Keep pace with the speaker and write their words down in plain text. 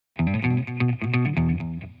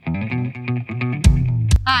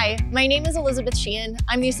My name is Elizabeth Sheehan.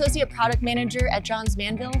 I'm the Associate Product Manager at Johns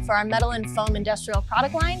Manville for our metal and foam industrial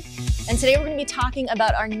product line. And today we're going to be talking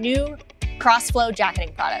about our new Cross-Flo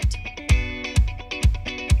Jacketing product.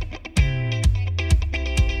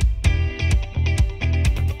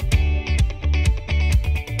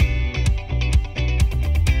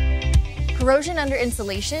 Corrosion under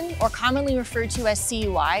insulation, or commonly referred to as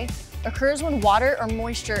CUI, occurs when water or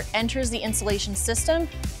moisture enters the insulation system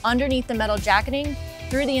underneath the metal jacketing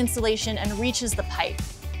through the insulation and reaches the pipe.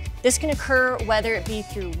 This can occur whether it be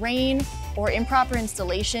through rain or improper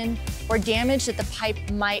installation or damage that the pipe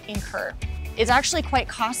might incur. It's actually quite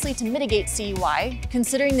costly to mitigate CUI,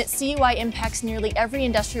 considering that CUI impacts nearly every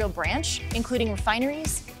industrial branch, including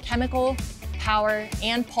refineries, chemical, power,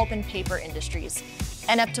 and pulp and paper industries.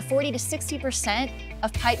 And up to 40 to 60%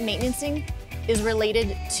 of pipe maintenancing is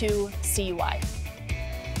related to CUI.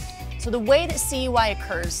 So the way that CUI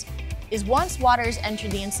occurs is once water has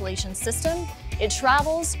entered the insulation system, it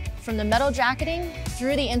travels from the metal jacketing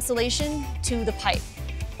through the insulation to the pipe.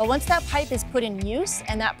 But once that pipe is put in use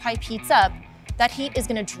and that pipe heats up, that heat is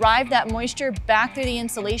going to drive that moisture back through the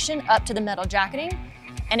insulation up to the metal jacketing,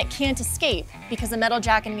 and it can't escape because the metal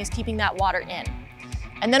jacketing is keeping that water in.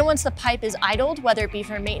 And then once the pipe is idled, whether it be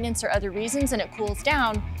for maintenance or other reasons, and it cools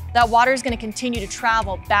down, that water is going to continue to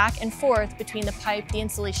travel back and forth between the pipe, the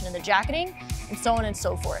insulation, and the jacketing, and so on and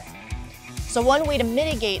so forth. So one way to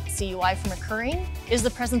mitigate CUI from occurring is the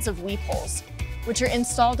presence of weep holes, which are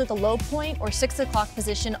installed at the low point or 6 o'clock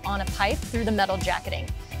position on a pipe through the metal jacketing.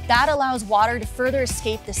 That allows water to further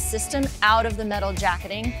escape the system out of the metal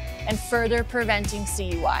jacketing and further preventing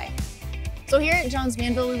CUI. So here at Johns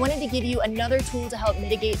Manville, we wanted to give you another tool to help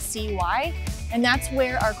mitigate CUI, and that's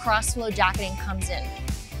where our Cross-Flo Jacketing comes in.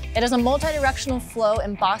 It has a multi-directional flow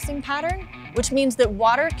embossing pattern, which means that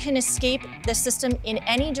water can escape the system in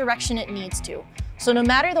any direction it needs to. So no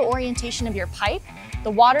matter the orientation of your pipe,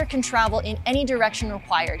 the water can travel in any direction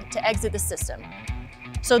required to exit the system.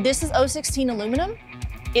 So this is O16 aluminum.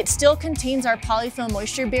 It still contains our polyfilm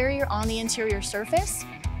moisture barrier on the interior surface.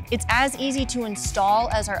 It's as easy to install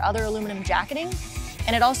as our other aluminum jacketing,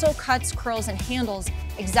 and it also cuts, curls, and handles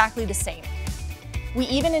exactly the same. We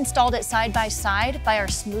even installed it side by side by our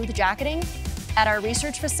smooth jacketing at our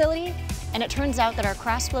research facility, and it turns out that our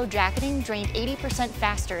Cross-Flo jacketing drained 80%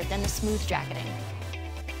 faster than the smooth jacketing.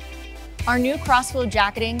 Our new Cross-Flo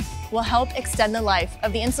jacketing will help extend the life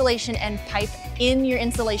of the insulation and pipe in your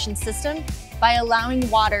insulation system by allowing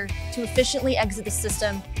water to efficiently exit the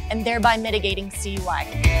system and thereby mitigating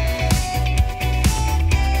CUI.